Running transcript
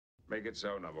Make it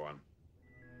so, number one.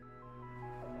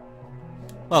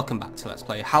 Welcome back to Let's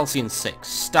Play Halcyon 6,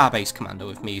 Starbase Commander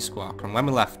with me, Squawk, and when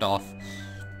we left off,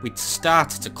 we'd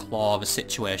started to claw the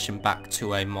situation back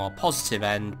to a more positive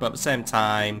end, but at the same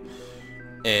time,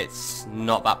 it's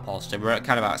not that positive. We're at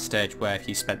kind of at a stage where if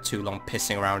you spend too long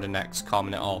pissing around an XCOM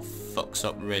and it all fucks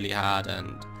up really hard,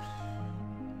 and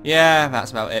yeah,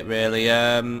 that's about it really.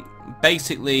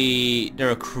 Basically, there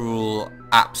are Chruul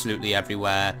absolutely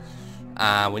everywhere.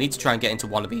 We need to try and get into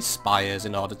one of these spires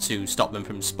in order to stop them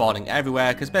from spawning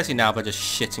everywhere, because basically now they're just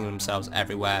shitting themselves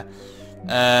everywhere.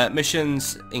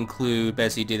 Missions include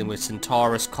basically dealing with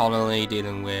Centaurus colony,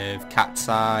 dealing with Cat's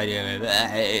Eye,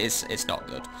 it's not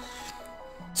good.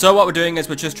 So what we're doing is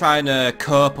we're just trying to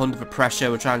cope under the pressure.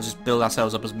 We're trying to just build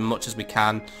ourselves up as much as we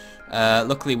can.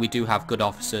 Luckily we do have good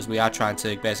officers. We are trying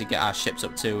to basically get our ships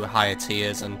up to higher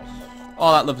tiers and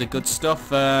all that lovely good stuff.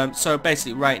 So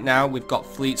basically right now we've got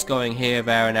fleets going here,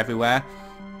 there and everywhere.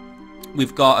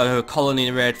 We've got a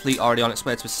colony raid fleet already on its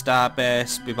way to a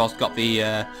Starbase. We've also got the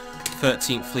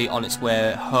 13th fleet on its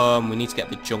way home. We need to get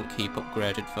the junk heap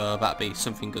upgraded though. That'd be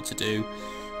something good to do.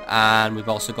 And we've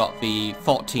also got the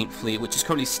 14th fleet, which is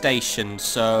currently stationed,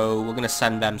 so we're going to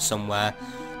send them somewhere.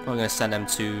 We're going to send them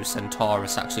to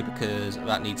Centaurus actually, because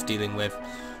that needs dealing with.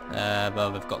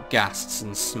 Well, we've got ghasts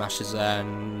and smashes there,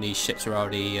 and these ships are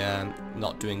already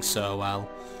not doing so well.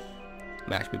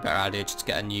 Might actually be a better idea just to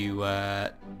get a new,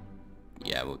 yeah,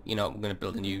 well, you know, we're going to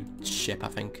build a new ship, I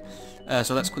think.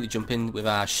 So let's quickly jump in with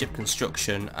our ship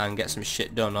construction and get some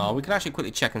shit done. Or we can actually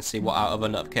quickly check and see what our other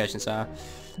notifications are.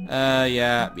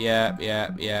 Yeah.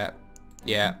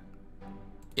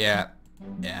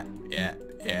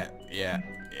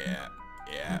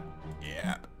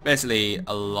 Basically,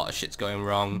 a lot of shit's going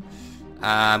wrong,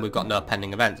 and we've got no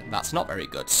pending event. That's not very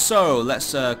good. So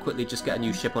let's quickly just get a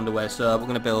new ship underway. So we're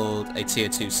going to build a tier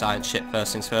 2 science ship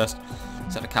first things first.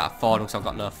 So I can't afford them because I've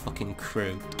got no fucking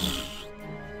crew.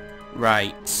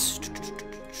 Right.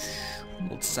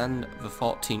 We'll send the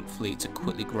 14th fleet to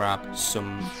quickly grab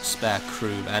some spare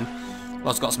crew then. We've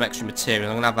also got some extra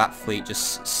material. I'm going to have that fleet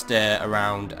just stay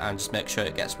around and just make sure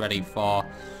it gets ready for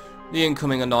the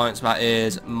incoming annoyance that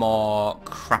is more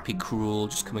crappy Chruul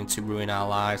just coming to ruin our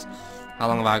lives. How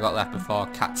long have I got left before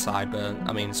Cat's Eye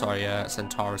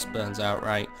Centaurus burns out,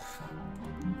 right?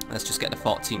 Let's just get the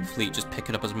 14th fleet, just pick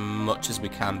it up as much as we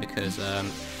can because,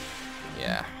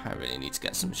 yeah, I really need to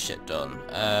get some shit done.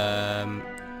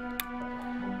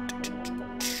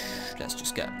 Let's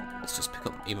just pick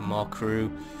up even more crew.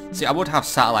 See, I would have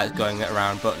satellites going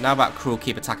around, but now that Chruul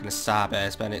keep attacking the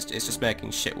Starbase, then it's just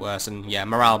making shit worse. And yeah,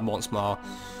 morale once more,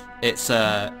 it's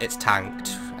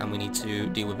tanked, and we need to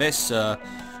deal with this.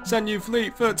 Send new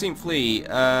fleet, 13th fleet,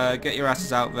 get your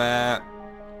asses out there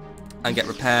and get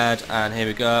repaired. And here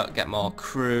we go, get more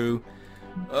crew.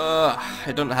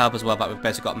 It doesn't help as well that we've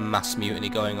basically got mass mutiny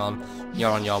going on.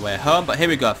 You're on your way home, but here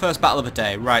we go, first battle of the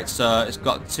day. Right, so it's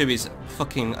got two of these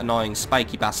fucking annoying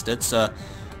spiky bastards. So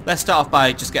let's start off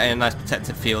by just getting a nice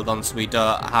protective field on so we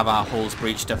don't have our hulls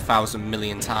breached 1,000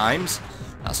 million times.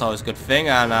 That's always a good thing,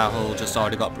 and our hull just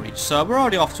already got breached. So we're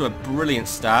already off to a brilliant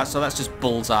start, so let's just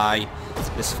bullseye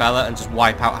this fella and just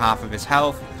wipe out half of his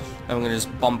health. Then we're going to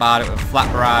just bombard it with a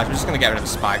flat barrage. We're just going to get rid of the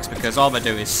spikes because all they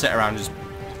do is sit around and just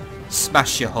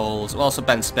smash your hulls. We'll also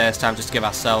bend space time just to give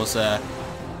ourselves a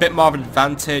bit more of an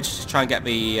advantage. Just try and get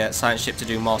the science ship to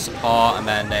do more support, and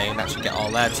then they can actually get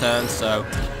all their turns. So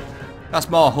that's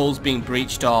more hulls being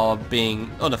breached or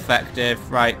being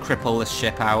ineffective. Right, cripple this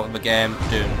ship out of the game.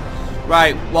 Doom.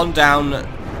 Right, one down,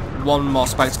 one more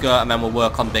spike to go, and then we'll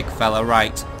work on big fella.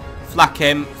 Right, flak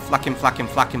him, flak him, flak him,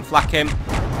 flak him, flak him.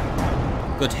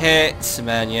 Good hits, and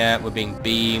then yeah, we're being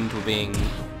beamed, we're being...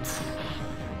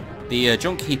 The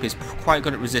junk heap is quite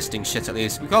good at resisting shit at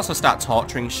least. We can also start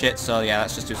torturing shit, so yeah,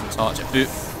 let's just do some torture. Boop.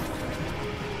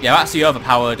 Yeah, that's the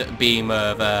overpowered beam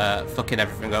of fucking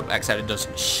everything up, except it does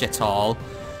shit all.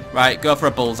 Right, go for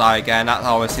a bullseye again. That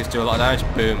always seems to do a lot of damage.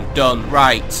 Boom. Done.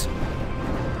 Right.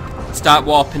 Start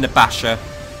warping the basher.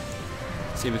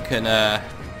 See if we can... there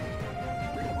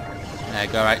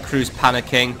you go. Right, crew's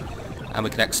panicking. And we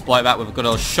can exploit that with a good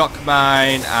old shock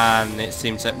mine, and it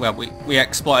seems that, well, we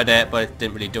exploited it, but it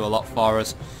didn't really do a lot for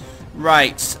us.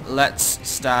 Right, let's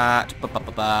start.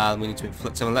 We need to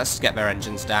inflict them. Let's get their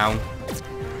engines down.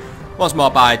 Once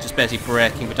more by just basically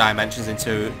breaking the dimensions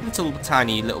into little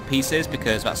tiny little pieces,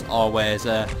 because that's always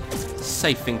a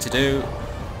safe thing to do.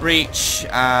 Breach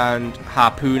and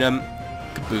harpoon them.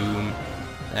 Kaboom.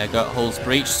 There you go, hulls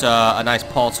breached, so a nice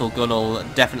portal gun will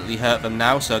definitely hurt them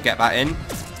now, so get that in.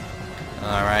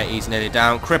 Alright, he's nearly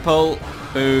down. Cripple.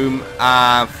 Boom.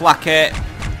 And flak it.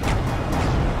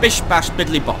 Bish bash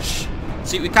biddly bosh.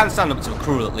 See, we can stand up to a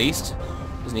Chruul at least.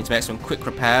 Just need to make some quick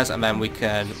repairs, and then we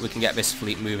can get this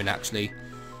fleet moving actually.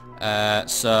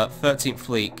 So 13th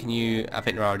fleet, can you? I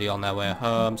think they're already on their way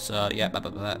home. So yeah, blah,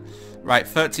 blah, blah. Right,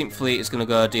 13th fleet is gonna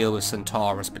go deal with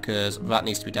Centaurus because that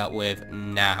needs to be dealt with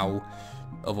now.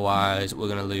 Otherwise, we're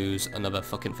gonna lose another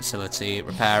fucking facility.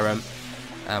 Repair them,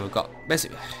 and we've got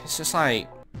basically. It's just like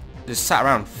they're sat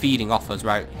around feeding off us.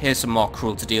 Right, here's some more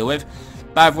Chruul to deal with.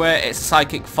 By the way, it's a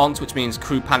psychic font, which means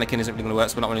crew panicking isn't really gonna work.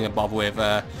 So we're not really gonna bother with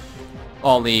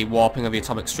all the warping of the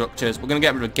atomic structures. We're gonna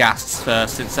get rid of ghasts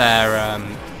first, since they're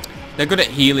good at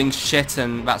healing shit,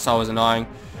 and that's always annoying.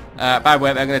 By the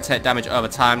way, they're going to take damage over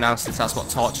time now, since that's what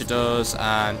torture does.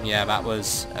 And yeah, that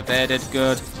was evaded,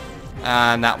 good.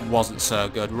 And that wasn't so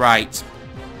good. Right.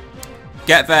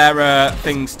 Get their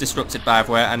things disrupted, by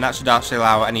the way, and that should actually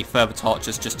allow any further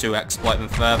tortures just to exploit them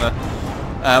further.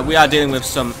 We are dealing with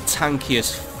some tanky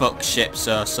as fuck ships,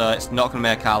 so it's not going to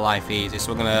make our life easy.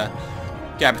 So we're going to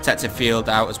get a protective field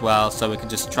out as well, so we can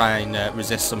just try and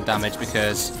resist some damage,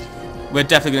 because we're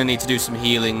definitely going to need to do some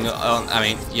healing. I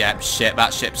mean, yeah, shit,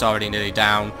 that ship's already nearly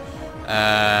down.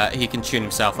 He can tune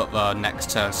himself up though next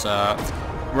turn, so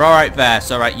we're alright there.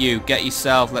 So right, you, get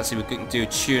yourself, let's see, we can do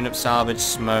tune-up, salvage,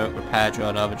 smoke, repair,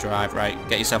 drone, overdrive, right,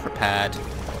 get yourself repaired.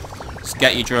 Just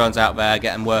get your drones out there,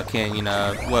 get them working, you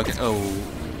know, working, oh.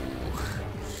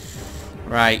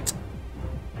 Right.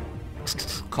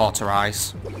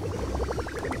 Cauterize.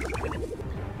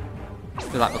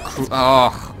 Feel like the crew,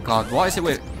 oh god, what is it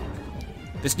with...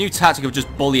 This new tactic of just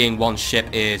bullying one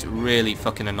ship is really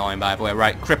fucking annoying, by the way.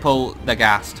 Right, cripple the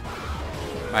gassed.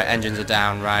 Right, engines are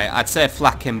down, right. I'd say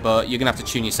flak him, but you're gonna have to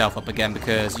tune yourself up again,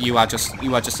 because you are just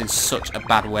in such a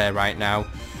bad way right now.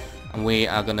 And we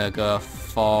are gonna go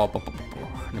for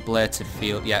an ablative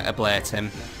field. Yeah, ablate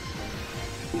him.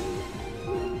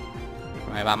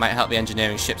 Right, that might help the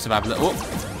engineering ship survive a little.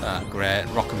 Oh, great.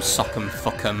 Rock 'em, sock 'em,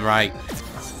 fuck 'em, right.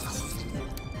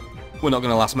 We're not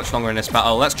going to last much longer in this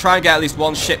battle. Let's try and get at least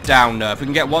one ship down now. If we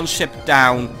can get one ship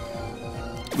down,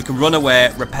 we can run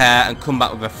away, repair, and come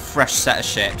back with a fresh set of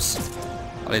ships.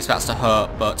 At least that's the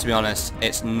hope, but to be honest,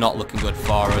 it's not looking good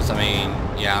for us. I mean,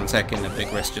 yeah, I'm taking a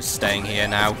big risk just staying here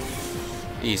now.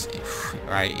 He's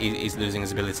losing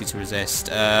his ability to resist.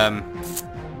 Right.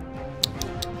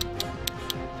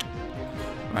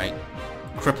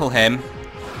 Cripple him.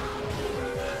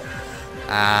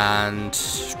 And...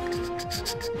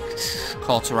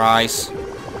 cauterize.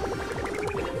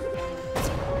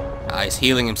 He's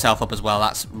healing himself up as well.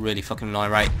 That's really fucking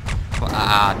annoying, right?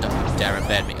 Don't dare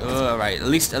evade me. Oh, right. At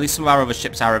least some of our other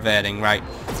ships are evading, right?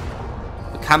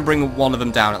 We can bring one of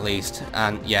them down at least,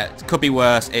 and yeah, it could be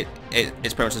worse. It's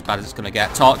pretty much as bad as it's gonna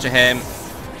get. Torture him.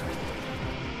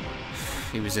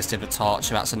 He resisted the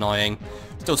torture. That's annoying.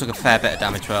 Still took a fair bit of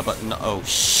damage though, but no. Oh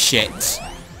shit!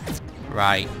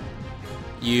 Right.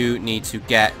 You need to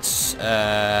get,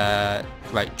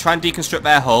 right, try and deconstruct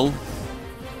their hull.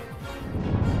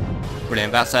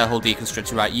 Brilliant, that's their hull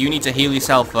deconstructed. Right, you need to heal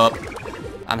yourself up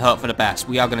and hope for the best.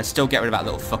 We are going to still get rid of that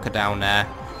little fucker down there.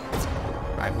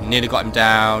 Right, we nearly got him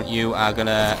down. You are going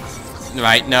to...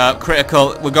 Right, no,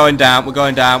 critical. We're going down,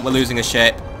 we're losing a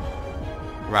ship.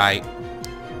 Right.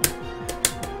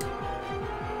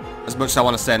 As much as I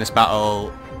want to stay in this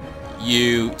battle,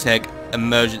 you take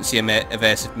emergency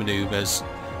evasive maneuvers.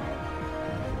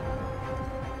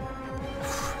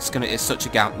 It's such a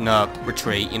gap. No,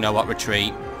 retreat. You know what?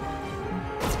 Retreat.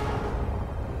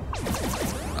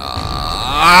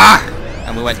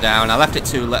 And we went down. I left it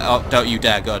too late. Oh, don't you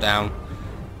dare go down.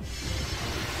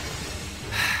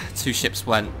 Two ships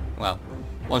went. Well,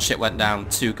 one ship went down.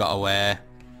 Two got away.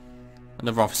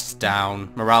 Another officer's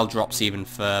down. Morale drops even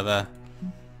further.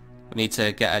 We need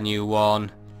to get a new one.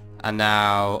 And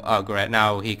now, oh great,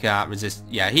 now he can't resist.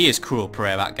 Yeah, he is cruel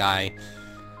prey, that guy.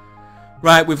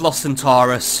 Right, we've lost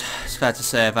Centaurus. It's fair to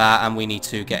say that, and we need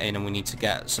to get in and we need to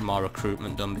get some more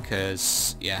recruitment done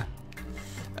because, yeah.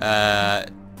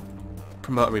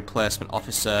 Promote a replacement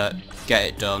officer, get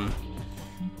it done.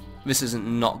 This isn't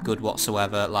not good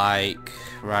whatsoever. Like,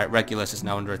 right, Regulus is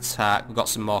now under attack. We've got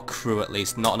some more crew at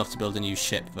least, not enough to build a new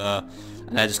ship though.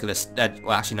 And they're just gonna,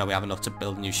 well actually no, we have enough to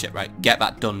build a new ship, right? Get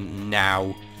that done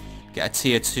now. Get a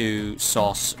tier 2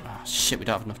 source. Oh, shit, we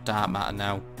don't have enough dark matter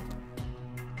now.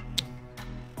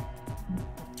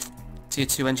 Tier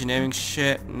 2 engineering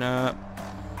ship, no.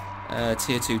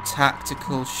 Tier 2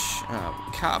 tactical oh,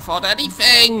 we can't afford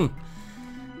anything!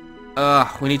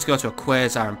 We need to go to a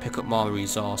quasar and pick up more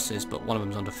resources, but one of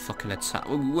them's under fucking attack.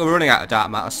 We're running out of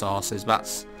dark matter sources,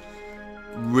 that's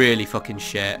really fucking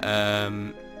shit.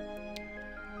 And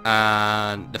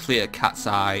the fleet at Cat's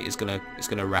Eye is gonna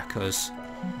wreck us.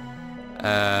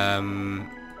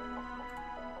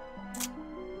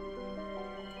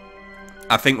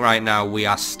 I think right now we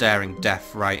are staring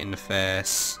death right in the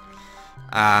face.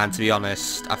 And to be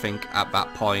honest, I think at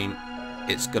that point,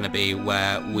 it's going to be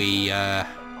where we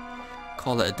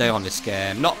call it a day on this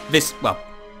game. Not this, well,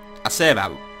 I say that.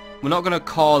 We're not going to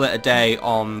call it a day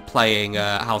on playing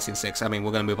Halcyon 6. I mean,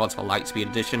 we're going to move on to a Lightspeed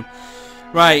edition.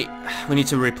 Right, we need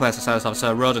to replace the service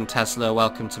officer. Road and Tesla,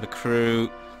 welcome to the crew.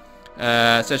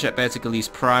 Search at Beta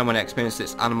Galease Prime when it experienced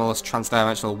its anomalous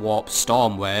transdimensional warp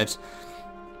storm waves.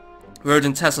 Road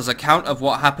and Tesla's account of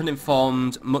what happened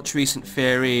informed much recent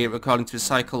theory according to the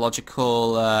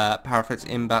psychological paraphrase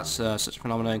impacts such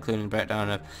phenomena, including the breakdown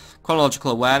of chronological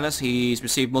awareness. He's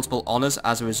received multiple honours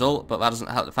as a result, but that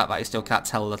doesn't help the fact that he still can't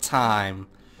tell the time.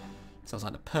 Sounds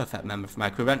like the perfect member for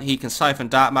my crew event. He can siphon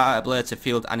dark matter, ablative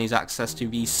field, and he's access to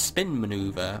the spin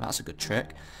manoeuvre. That's a good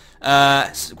trick.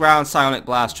 Ground psionic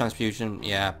blast transfusion.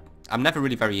 Yeah, I'm never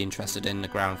really very interested in the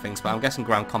ground things, but I'm guessing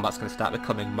ground combat's going to start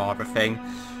becoming more of a thing.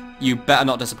 You better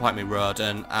not disappoint me,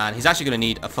 Roden. And he's actually going to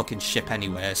need a fucking ship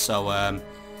anyway, so I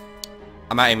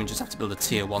might even just have to build a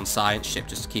tier 1 science ship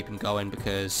just to keep him going,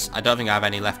 because I don't think I have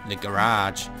any left in the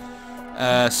garage.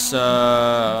 So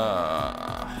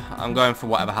I'm going for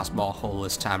whatever has more hull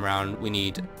this time around. We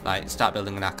need, like, start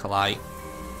building an acolyte.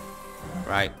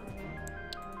 Right.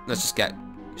 Let's just get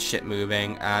shit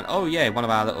moving. And oh yeah, one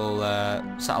of our little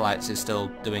satellites is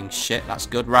still doing shit. That's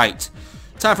good. Right.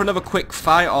 Time for another quick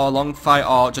fight, or long fight,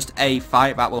 or just a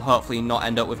fight that will hopefully not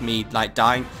end up with me, like,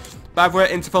 dying. But we're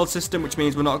at interval system, which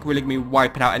means we're not really going to be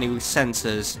wiping out any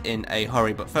sensors in a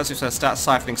hurry. But first, we're going to start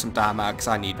siphoning some dark matter, because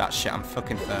I need that shit. I'm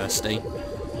fucking thirsty.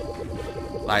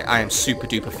 Like, I am super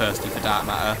duper thirsty for dark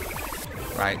matter.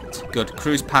 Right, good.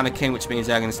 Crew's panicking, which means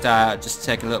they're going to start just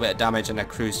taking a little bit of damage, and their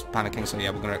crew's panicking, so yeah,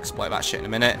 we're going to exploit that shit in a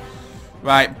minute.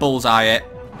 Right, bullseye it.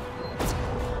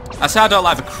 I say I don't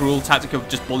like the Chruul tactic of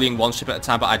just bullying one ship at a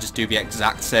time, but I just do the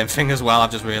exact same thing as well, I've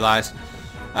just realised.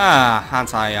 Ah,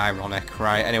 anti-ironic.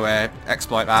 Right, anyway,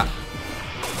 exploit that.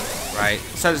 Right,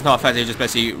 since it's not effective, just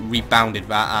basically rebounded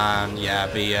that, and yeah,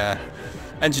 the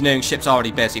engineering ship's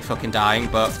already basically fucking dying,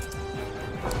 but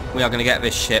we are going to get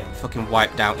this ship fucking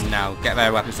wiped out now. Get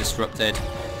their weapons disrupted.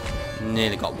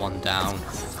 Nearly got one down.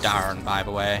 Darn, by the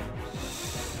way.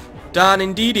 Darn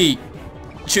indeedy.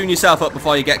 Tune yourself up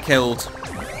before you get killed.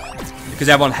 Because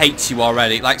everyone hates you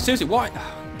already. Like, seriously, what?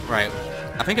 Right.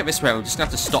 I think at this rate we're just going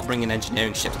to have to stop bringing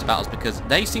engineering ships to battles, because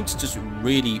they seem to just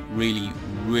really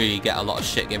get a lot of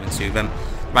shit given to them.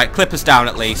 Right, Clipper's down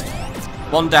at least.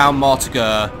 One down, more to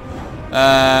go.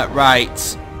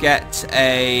 Right. Get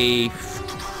a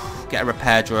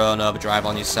repair drone overdrive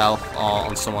on yourself, or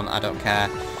on someone, I don't care.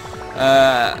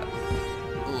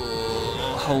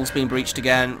 Hull's been breached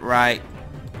again. Right.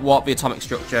 Warp the atomic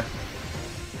structure.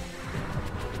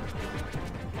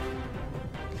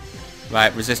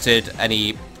 Right, resisted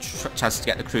any chances to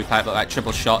get the crew pipe, but like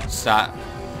triple shot, start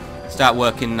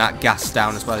working that gas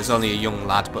down as well. He's only a young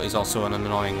lad, but he's also an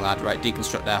annoying lad. Right,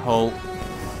 deconstruct their hull.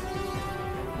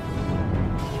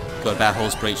 Good, their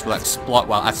hull's breached. We'll exploit,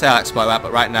 well, I'd say I'll exploit that,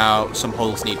 but right now some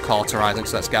hulls need cauterizing,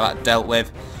 so let's get that dealt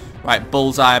with. Right,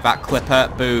 bullseye that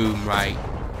Clipper. Boom, right.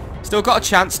 Still got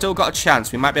a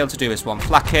chance, We might be able to do this one.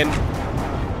 Flak him.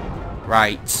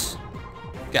 Right.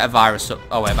 Get a virus up.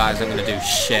 Oh wait, that isn't going to do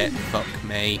shit. Fuck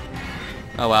me.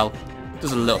 Oh well.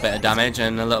 Does a little bit of damage,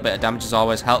 and a little bit of damage is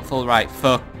always helpful. Right,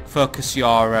 focus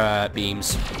your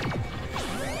beams.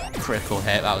 Critical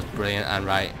hit, that was brilliant. And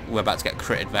right, we're about to get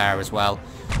critted there as well.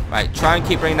 Right, try and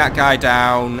keep bringing that guy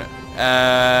down.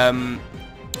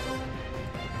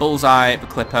 Bullseye the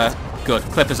Clipper. Good,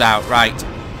 Clipper's out. Right.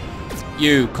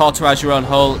 You cauterize your own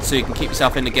hull so you can keep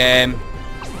yourself in the game.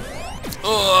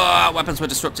 Oh, weapons were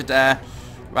disrupted there.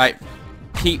 Right,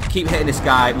 keep hitting this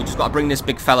guy. We just got to bring this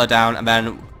big fella down, and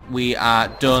then we are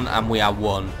done, and we are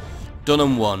won. Done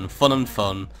and won. Fun and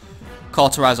fun.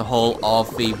 Cauterize a hull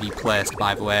of the replaced,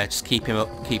 by the way. Just keep him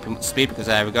up to speed, because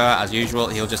there we go. As usual,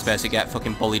 he'll just basically get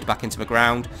fucking bullied back into the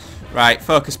ground. Right,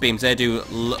 focus beams. They do.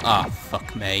 Oh,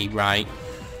 fuck me. Right.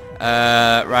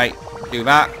 Right. Do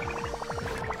that.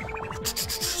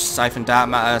 Siphon dark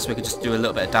matter, so we can just do a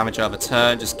little bit of damage over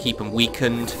turn. Just keep them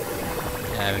weakened.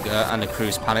 There we go, and the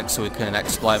crew's panicked, so we can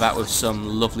exploit that with some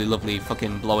lovely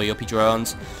fucking blowy-uppy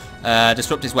drones.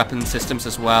 Disrupt his weapon systems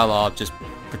as well, or just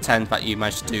pretend that you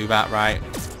managed to do that, right?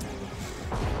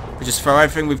 We just throw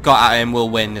everything we've got at him, we'll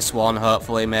win this one,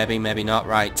 hopefully, maybe not.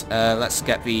 Right, let's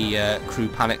get the crew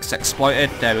panics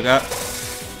exploited. There we go.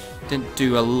 Didn't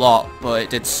do a lot, but it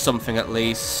did something at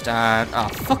least. And oh,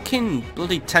 fucking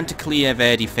bloody tentacly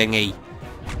evady thingy.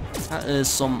 That is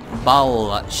some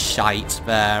ball shite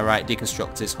there. Right,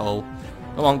 deconstruct his hull.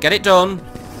 Come on, get it done.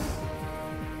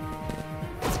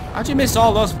 How'd you miss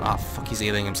all those? Oh, fuck, he's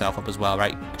healing himself up as well.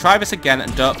 Right, try this again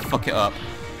and don't fuck it up.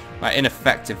 Right,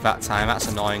 ineffective that time. That's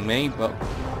annoying me, but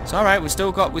it's all right. We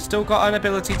still got an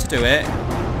ability to do it.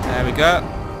 There we go.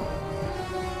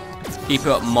 Keep it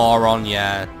up, moron.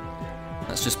 Yeah.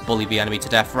 Let's just bully the enemy to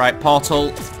death. Right,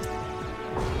 portal.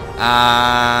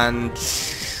 And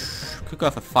could go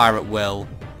for fire at will.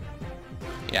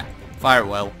 Yeah, fire at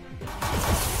will.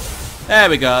 There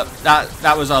we go.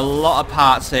 That was a lot of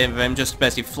parts of him just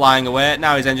basically flying away.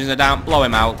 Now his engines are down. Blow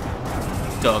him out.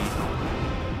 Done.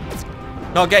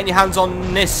 Not getting your hands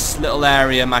on this little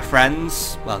area, my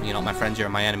friends. Well, you're not my friends, you're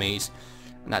my enemies.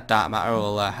 And that dark matter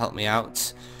will help me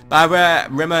out.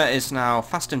 But Rimmer is now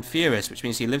fast and furious, which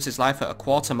means he lives his life at a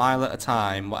quarter mile at a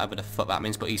time. Whatever the fuck that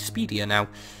means, but he's speedier now.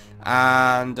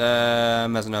 And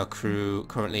there's no crew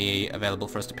currently available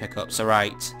for us to pick up. So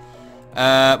right.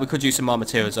 We could use some more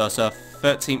materials though, so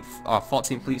 13th or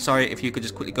 14th fleet, sorry, if you could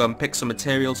just quickly go and pick some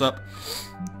materials up,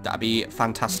 that'd be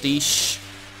fantastic.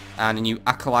 And a new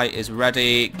Acolyte is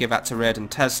ready, give that to Raid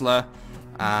and Tesla,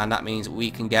 and that means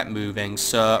we can get moving.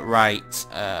 So right,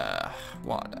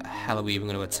 what the hell are we even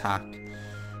going to attack?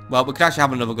 Well, we could actually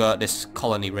have another go at this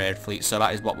colony raid fleet, so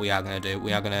that is what we are going to do.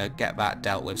 We are going to get that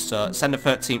dealt with. So send the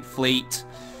 13th fleet.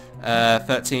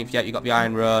 13th, yeah, you got the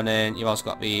Iron Ronin, you've also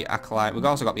got the Acolyte, we've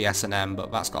also got the S&M,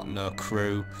 but that's got no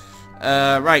crew.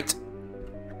 Right.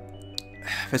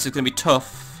 This is going to be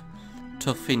tough.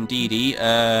 Tough indeedy.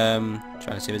 Trying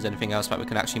to see if there's anything else that we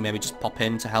can actually maybe just pop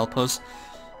in to help us.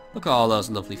 Look at all those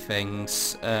lovely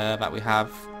things that we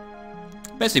have.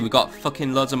 Basically, we've got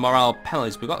fucking loads of morale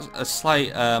penalties. We've got a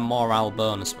slight morale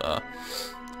bonus though.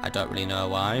 I don't really know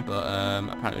why, but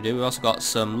apparently we do. We've also got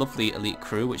some lovely elite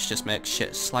crew, which just makes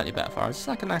shit slightly better for us. It's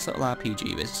like a nice little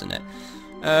RPG, this, isn't it?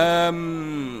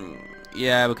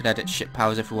 Yeah, we could edit ship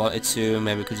powers if we wanted to.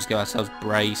 Maybe we could just give ourselves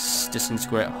brace,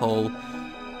 disintegrate hull.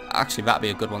 Actually, that'd be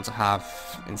a good one to have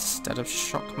instead of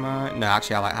shock mine. No,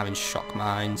 actually, I like having shock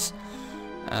mines.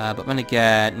 But then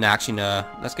again, no, actually, no.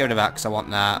 Let's get rid of that because I want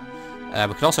that.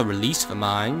 We could also release the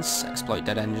mines, exploit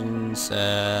dead engines,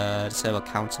 disable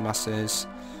countermasses.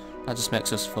 That just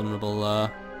makes us vulnerable.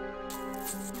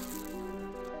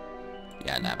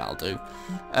 Yeah, no, that'll do.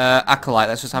 Acolyte,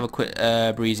 let's just have a quick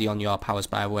breezy on your powers,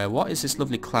 by the way. What is this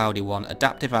lovely cloudy one?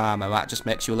 Adaptive armor, that just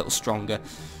makes you a little stronger.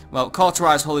 Well,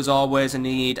 cauterized hull is always a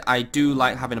need. I do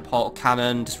like having a portal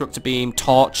cannon. Disruptor beam,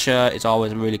 torture is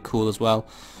always really cool as well.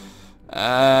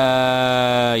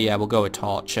 Yeah, we'll go with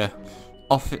torture.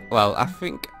 Well, I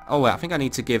think... Oh, wait, I think I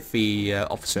need to give the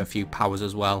officer a few powers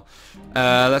as well.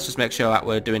 Let's just make sure that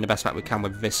we're doing the best that we can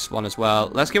with this one as well.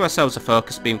 Let's give ourselves a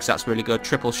focus beam because that's really good.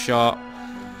 Triple shot.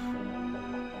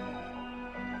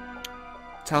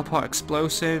 Teleport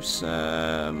explosives.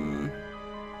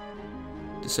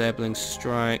 Disabling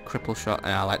strike. Cripple shot.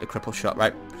 I like the cripple shot.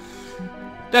 Right.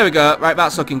 There we go. Right,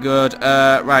 that's looking good.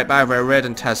 Right, by the way, Raid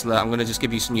and Tesla, I'm going to just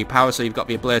give you some new power. So you've got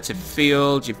the ablative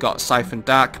field, you've got siphon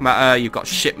dark matter, you've got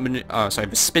ship the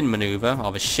spin maneuver,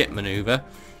 or the ship maneuver.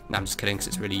 No, I'm just kidding because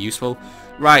it's really useful.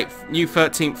 Right, new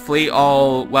 13th fleet,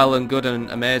 all well and good and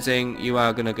amazing. You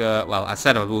are going to go, well, I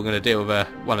said we were going to deal with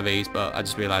one of these, but I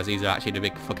just realised these are actually the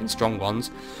big fucking strong ones.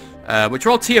 Which are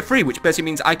all tier 3, which basically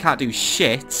means I can't do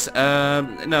shit.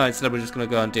 No, instead we're just going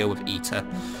to go and deal with Eater.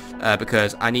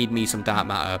 Because I need me some dark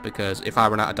matter, because if I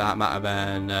run out of dark matter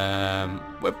then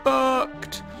we're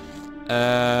fucked.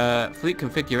 Fleet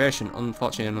configuration,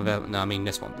 unfortunately unavailable. No, I mean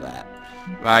this one there.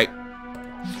 Right.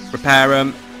 Repair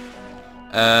them.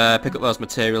 Pick up those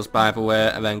materials by the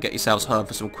way, and then get yourselves home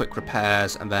for some quick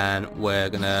repairs, and then we're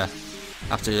gonna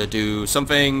have to do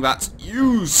something that's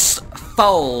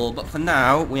useful. But for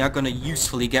now, we are gonna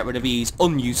usefully get rid of these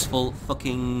unuseful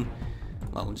fucking...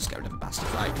 Well, we'll just get rid of the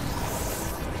bastard, right?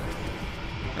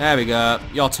 There we go.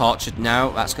 You're tortured now.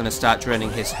 That's going to start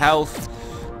draining his health.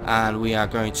 And we are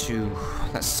going to...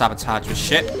 Let's sabotage the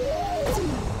ship.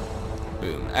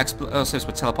 Boom. Explosives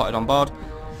were teleported on board.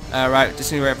 Right,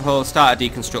 disintegrate the hull. Start a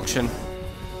deconstruction.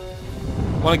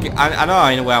 I know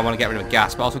in a way I want to get rid of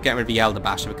gas, but also get rid of the Elder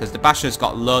Basher, because the Basher's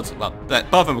got loads... Well,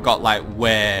 both of them have got, like,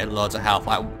 way loads of health.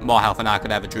 Like, more health than I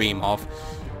could ever dream of.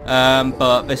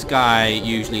 But this guy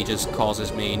usually just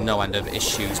causes me no end of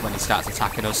issues when he starts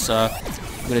attacking us, so...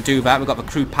 I'm going to do that. We've got the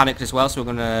crew panicked as well, so we're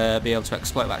going to be able to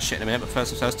exploit that shit in a minute. But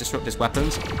first and first, disrupt his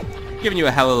weapons. Giving you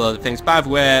a hell of a load of things. By the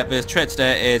way, the trait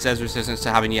today is there's resistance to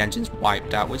having the engines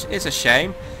wiped out, which is a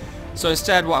shame. So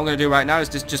instead, what I'm going to do right now is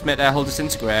just make their hull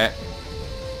disintegrate.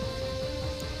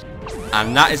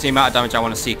 And that is the amount of damage I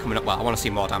want to see coming up. Well, I want to see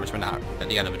more damage than that at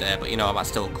the end of the day, but you know, that's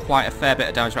still quite a fair bit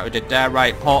of damage that we did there.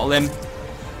 Right, portal him.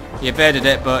 He evaded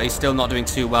it, but he's still not doing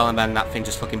too well, and then that thing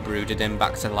just fucking brooded him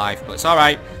back to life. But it's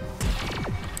alright.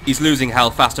 He's losing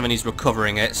health faster than he's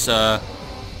recovering it, so...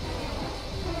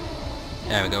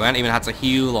 There we go. I haven't even had to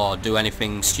heal or do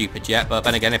anything stupid yet, but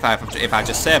then again, if I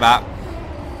just say that,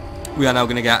 we are now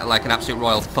going to get like an absolute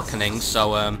royal fucking,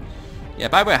 so yeah,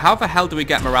 by the way, how the hell do we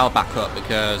get morale back up?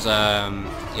 Because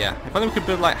yeah, if only we could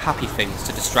build like happy things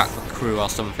to distract the crew or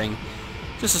something,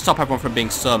 just to stop everyone from being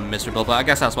so miserable. But I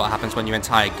guess that's what happens when your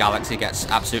entire galaxy gets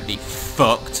absolutely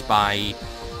fucked by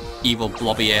evil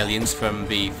blobby aliens from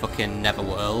the fucking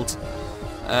netherworld.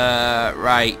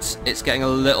 Right, it's getting a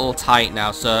little tight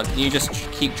now, so you just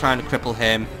keep trying to cripple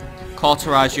him,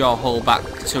 cauterize your hull back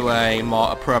to a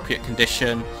more appropriate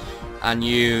condition, and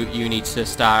you need to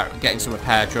start getting some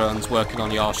repair drones working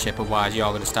on your ship, otherwise you're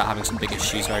going to start having some big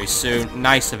issues very soon.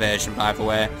 Nice evasion, by the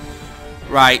way.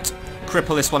 Right,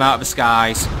 cripple this one out of the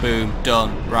skies. Boom,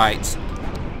 done. Right,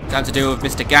 time to deal with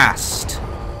Mr. Gast,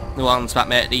 the ones that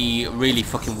make the really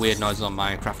fucking weird noises on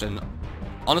Minecraft, and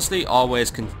honestly, always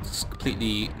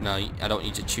completely... No, I don't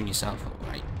need to tune yourself.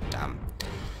 Right, damn.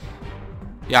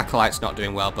 The Acolyte's not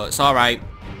doing well, but it's alright.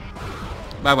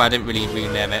 By the way, I didn't really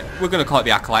rename it. We're going to call it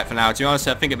the Acolyte for now. To be honest,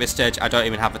 I think at this stage, I don't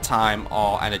even have the time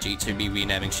or energy to be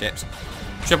renaming ships.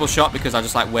 Triple shot, because I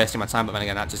just like wasting my time, but then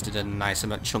again, that just did a nice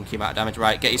amount, chunky amount of damage.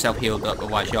 Right, get yourself healed up,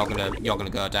 otherwise you're gonna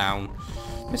go down.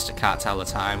 Mr. Can't tell the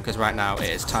time, because right now it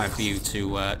is time for you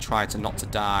to try to not to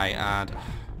die, and...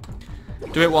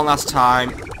 Do it one last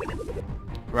time.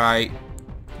 Right.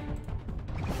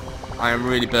 I am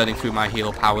really burning through my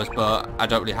heal powers, but I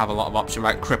don't really have a lot of option.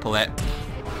 Right, cripple it.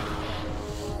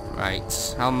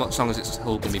 Right. How much longer is its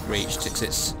hull going to be breached?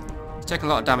 It's taking a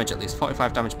lot of damage at least.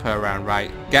 45 damage per round.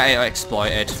 Right. Get it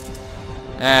exploited.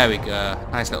 There we go.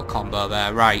 Nice little combo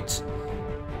there. Right.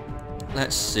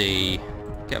 Let's see.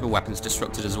 Get the weapons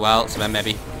destructed as well, so then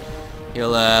maybe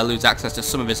he'll lose access to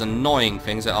some of his annoying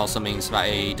things. It also means that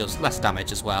he does less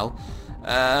damage as well.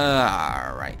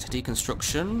 Right,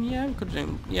 deconstruction. Yeah, we could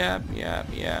do. Yeah.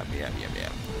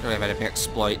 Don't have anything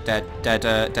exploit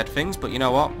dead things, but you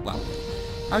know what? Well,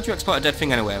 how do you exploit a dead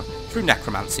thing anyway? Through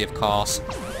necromancy, of course.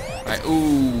 Right.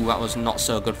 Ooh, that was not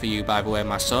so good for you, by the way,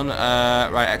 my son.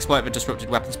 Right, exploit the disrupted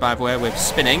weapons, by the way, with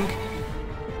spinning.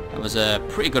 That was a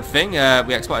pretty good thing.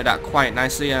 We exploited that quite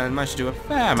nicely and managed to do a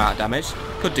fair amount of damage.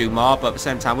 Could do more, but at the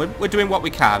same time, we're doing what we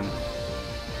can.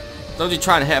 Only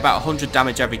trying to hit about 100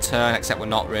 damage every turn, except we're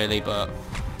not really, but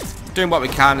doing what we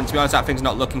can. And to be honest, that thing's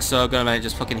not looking so good, and then it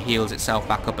just fucking heals itself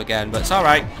back up again. But it's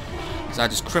alright, because I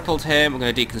just crippled him. We're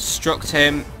going to deconstruct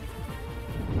him.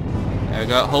 There we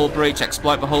go. Hull breach.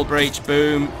 Exploit the hull breach.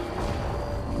 Boom.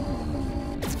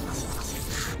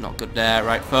 Not good there.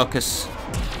 Right, focus.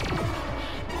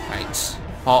 Right,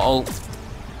 portal.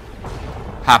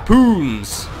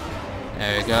 Harpoons.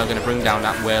 There we go, gonna bring down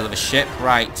that whale of a ship.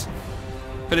 Right.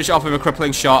 Finish off with a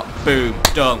crippling shot. Boom.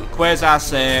 Done. Quasar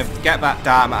saved. Get that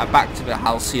dark matter back to the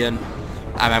Halcyon.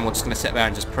 And then we're just gonna sit there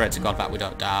and just pray to God that we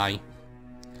don't die.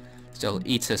 Still,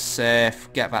 Eater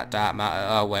safe. Get that dark matter.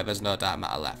 Oh wait, there's no dark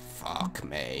matter left. Fuck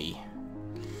me.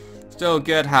 Still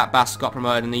good. Bass got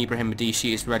promoted and Ibrahim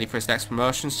Medici is ready for his next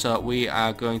promotion. So we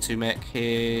are going to make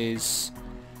his...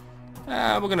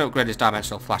 we're going to upgrade his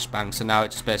dimensional flashbang, so now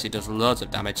it just basically does loads of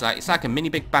damage. It's like a mini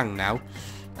Big Bang now.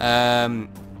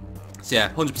 So yeah,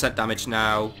 100% damage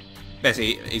now.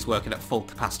 Basically, he's working at full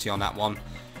capacity on that one.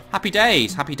 Happy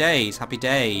days, happy days, happy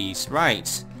days.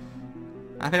 Right.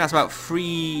 I think that's about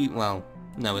 3... Well,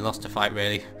 no, we lost a fight,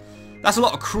 really. That's a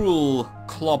lot of Chruul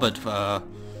clobbered for...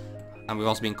 And we've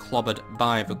also been clobbered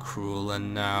by the Chruul,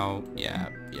 and now... Yeah.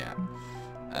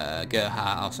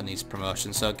 Gerhardt also needs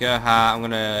promotion. So Gerhardt, I'm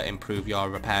going to improve your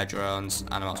repair drones,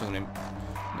 and I'm also going to...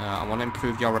 No, I want to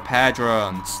improve your repair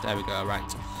drones. There we go,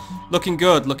 right. Looking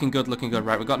good, looking good, looking good.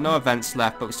 Right, we've got no events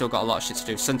left, but we've still got a lot of shit to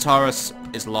do. Centaurus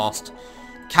is lost.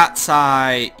 Cat's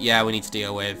Eye, yeah, we need to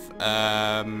deal with.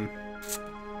 I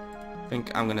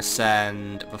think I'm going to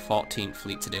send the 14th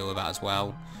fleet to deal with that as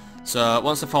well. So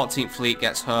once the 14th fleet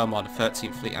gets home, or the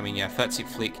 13th fleet, 13th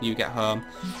fleet, can you get home?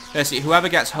 Basically, whoever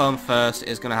gets home first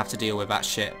is going to have to deal with that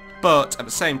shit. But at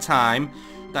the same time,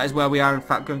 that is where we are in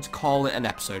fact going to call it an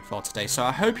episode for today. So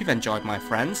I hope you've enjoyed, my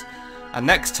friends. And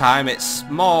next time, it's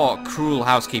more Chruul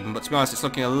housekeeping, but to be honest, it's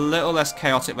looking a little less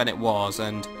chaotic than it was,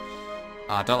 and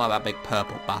I don't like that big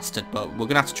purple bastard, but we're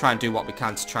going to have to try and do what we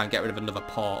can to try and get rid of another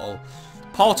portal.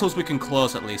 Portals we can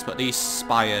close at least, but these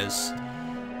spires,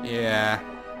 yeah...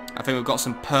 I think we've got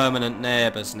some permanent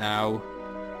neighbours now.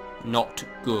 Not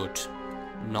good.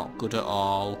 Not good at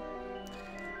all.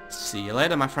 See you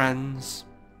later, my friends.